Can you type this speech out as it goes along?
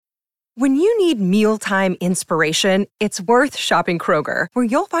When you need mealtime inspiration, it's worth shopping Kroger, where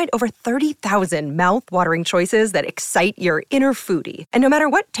you'll find over 30,000 mouth-watering choices that excite your inner foodie. And no matter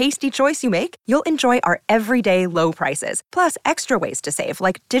what tasty choice you make, you'll enjoy our everyday low prices, plus extra ways to save,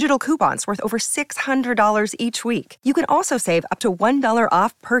 like digital coupons worth over $600 each week. You can also save up to $1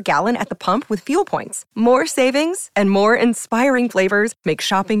 off per gallon at the pump with fuel points. More savings and more inspiring flavors make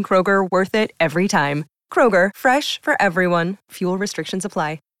shopping Kroger worth it every time. Kroger, fresh for everyone. Fuel restrictions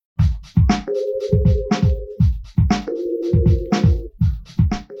apply.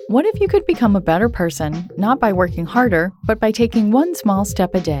 What if you could become a better person, not by working harder, but by taking one small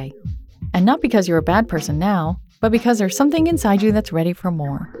step a day? And not because you're a bad person now, but because there's something inside you that's ready for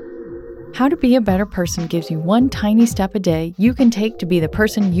more. How to Be a Better Person gives you one tiny step a day you can take to be the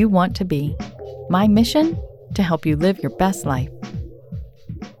person you want to be. My mission? To help you live your best life.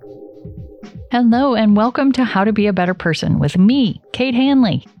 Hello, and welcome to How to Be a Better Person with me, Kate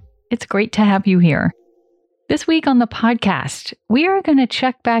Hanley. It's great to have you here. This week on the podcast, we are going to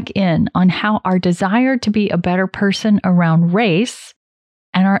check back in on how our desire to be a better person around race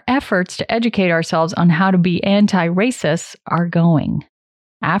and our efforts to educate ourselves on how to be anti-racist are going.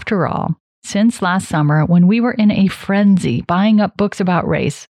 After all, since last summer, when we were in a frenzy buying up books about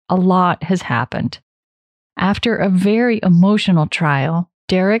race, a lot has happened. After a very emotional trial,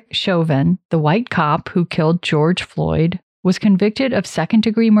 Derek Chauvin, the white cop who killed George Floyd, was convicted of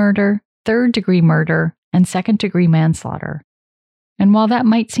second-degree murder, third-degree murder, and second-degree manslaughter. And while that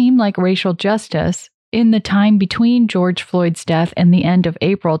might seem like racial justice, in the time between George Floyd's death and the end of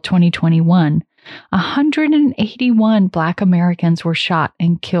April 2021, 181 Black Americans were shot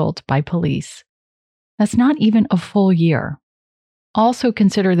and killed by police. That's not even a full year. Also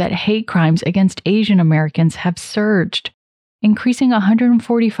consider that hate crimes against Asian Americans have surged, increasing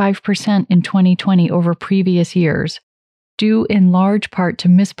 145% in 2020 over previous years, due in large part to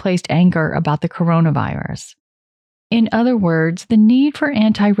misplaced anger about the coronavirus. In other words, the need for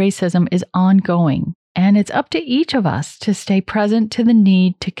anti-racism is ongoing, and it's up to each of us to stay present to the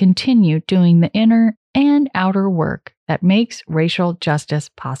need to continue doing the inner and outer work that makes racial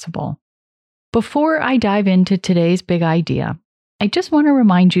justice possible. Before I dive into today's big idea, I just want to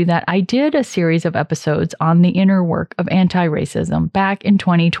remind you that I did a series of episodes on the inner work of anti-racism back in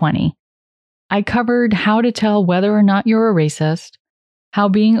 2020. I covered how to tell whether or not you're a racist, how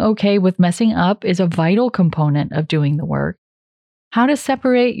being okay with messing up is a vital component of doing the work, how to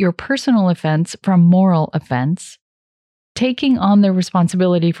separate your personal offense from moral offense, taking on the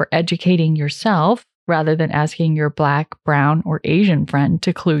responsibility for educating yourself rather than asking your Black, brown, or Asian friend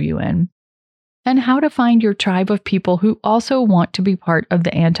to clue you in, and how to find your tribe of people who also want to be part of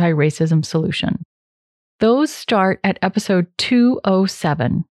the anti-racism solution. Those start at episode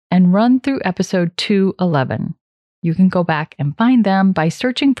 207. And run through episode 211. You can go back and find them by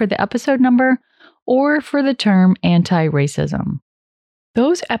searching for the episode number or for the term anti-racism.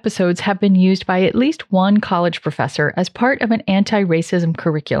 Those episodes have been used by at least one college professor as part of an anti-racism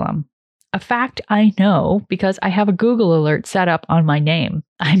curriculum. A fact I know because I have a Google alert set up on my name.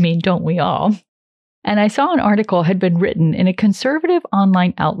 I mean, don't we all? And I saw an article had been written in a conservative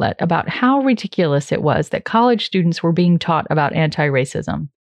online outlet about how ridiculous it was that college students were being taught about anti-racism.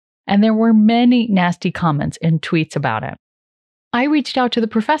 And there were many nasty comments and tweets about it. I reached out to the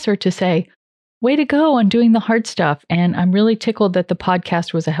professor to say, way to go on doing the hard stuff, and I'm really tickled that the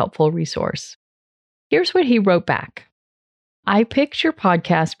podcast was a helpful resource. Here's what he wrote back. I picked your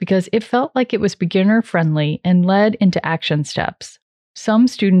podcast because it felt like it was beginner-friendly and led into action steps. Some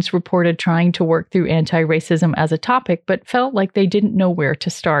students reported trying to work through anti-racism as a topic, but felt like they didn't know where to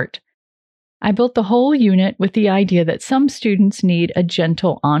start. I built the whole unit with the idea that some students need a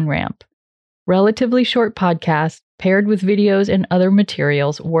gentle on-ramp. Relatively short podcasts paired with videos and other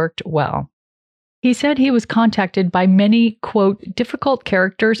materials worked well. He said he was contacted by many, quote, difficult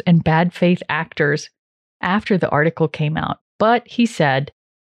characters and bad faith actors after the article came out. But he said,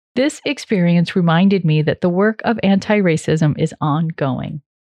 this experience reminded me that the work of anti-racism is ongoing.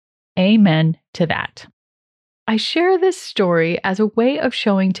 Amen to that. I share this story as a way of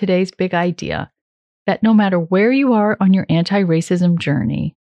showing today's big idea that no matter where you are on your anti-racism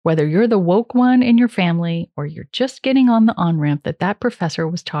journey, whether you're the woke one in your family or you're just getting on the on-ramp that professor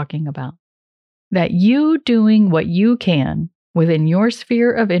was talking about, that you doing what you can within your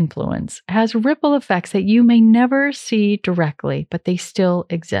sphere of influence has ripple effects that you may never see directly, but they still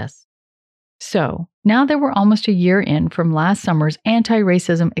exist. So, now that we're almost a year in from last summer's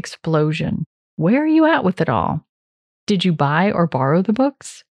anti-racism explosion, where are you at with it all? Did you buy or borrow the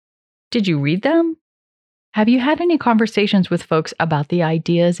books? Did you read them? Have you had any conversations with folks about the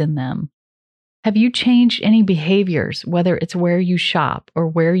ideas in them? Have you changed any behaviors, whether it's where you shop or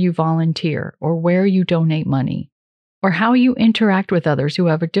where you volunteer or where you donate money, or how you interact with others who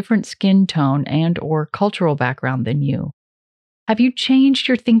have a different skin tone and or cultural background than you? Have you changed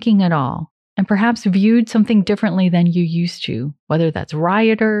your thinking at all and perhaps viewed something differently than you used to, whether that's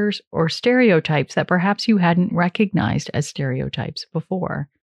rioters or stereotypes that perhaps you hadn't recognized as stereotypes before?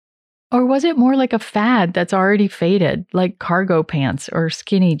 Or was it more like a fad that's already faded, like cargo pants or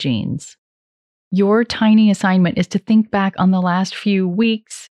skinny jeans? Your tiny assignment is to think back on the last few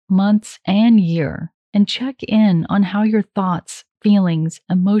weeks, months, and year and check in on how your thoughts, feelings,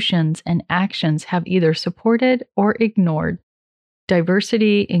 emotions, and actions have either supported or ignored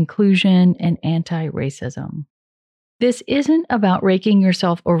diversity, inclusion, and anti-racism. This isn't about raking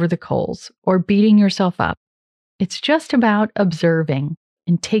yourself over the coals or beating yourself up. It's just about observing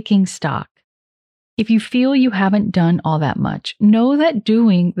and taking stock. If you feel you haven't done all that much, know that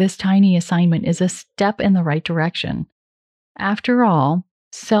doing this tiny assignment is a step in the right direction. After all,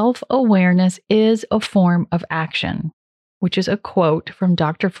 self-awareness is a form of action, which is a quote from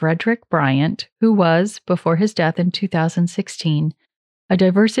Dr. Frederick Bryant, who was, before his death in 2016, a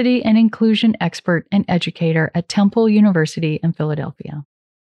diversity and inclusion expert and educator at Temple University in Philadelphia.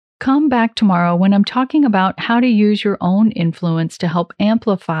 Come back tomorrow when I'm talking about how to use your own influence to help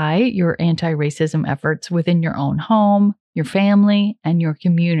amplify your anti-racism efforts within your own home, your family, and your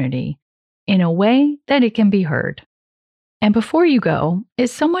community in a way that it can be heard. And before you go,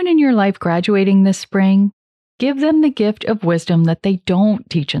 is someone in your life graduating this spring? Give them the gift of wisdom that they don't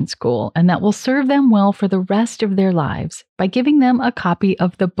teach in school and that will serve them well for the rest of their lives by giving them a copy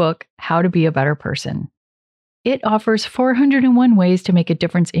of the book, How to Be a Better Person. It offers 401 ways to make a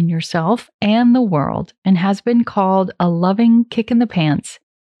difference in yourself and the world and has been called a loving kick in the pants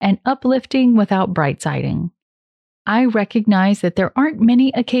and uplifting without bright-siding. I recognize that there aren't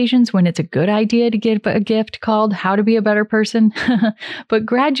many occasions when it's a good idea to give a gift called How to Be a Better Person, but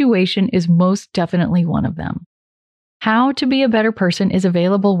graduation is most definitely one of them. How to Be a Better Person is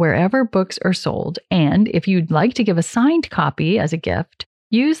available wherever books are sold, and if you'd like to give a signed copy as a gift,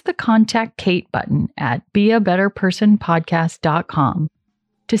 use the Contact Kate button at beabetterpersonpodcast.com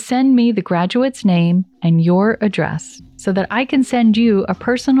to send me the graduate's name and your address so that I can send you a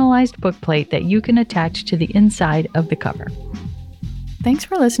personalized bookplate that you can attach to the inside of the cover. Thanks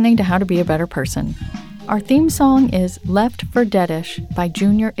for listening to How to Be a Better Person. Our theme song is Left for Deadish by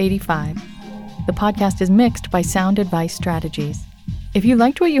Junior85. The podcast is mixed by Sound Advice Strategies. If you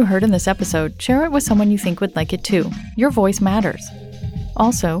liked what you heard in this episode, share it with someone you think would like it too. Your voice matters.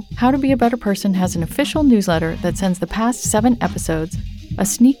 Also, How to Be a Better Person has an official newsletter that sends the past 7 episodes, a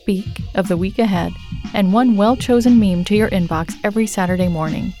sneak peek of the week ahead, and one well-chosen meme to your inbox every Saturday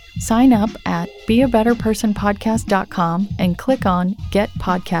morning. Sign up at beabetterpersonpodcast.com and click on Get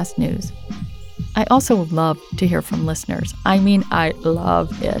Podcast News. I also love to hear from listeners. I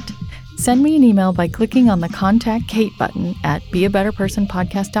love it. Send me an email by clicking on the Contact Kate button at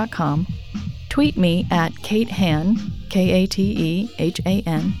beabetterpersonpodcast.com. Tweet me at Kate Han,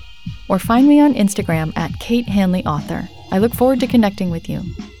 Katehan, or find me on Instagram at Kate Hanley Author. I look forward to connecting with you.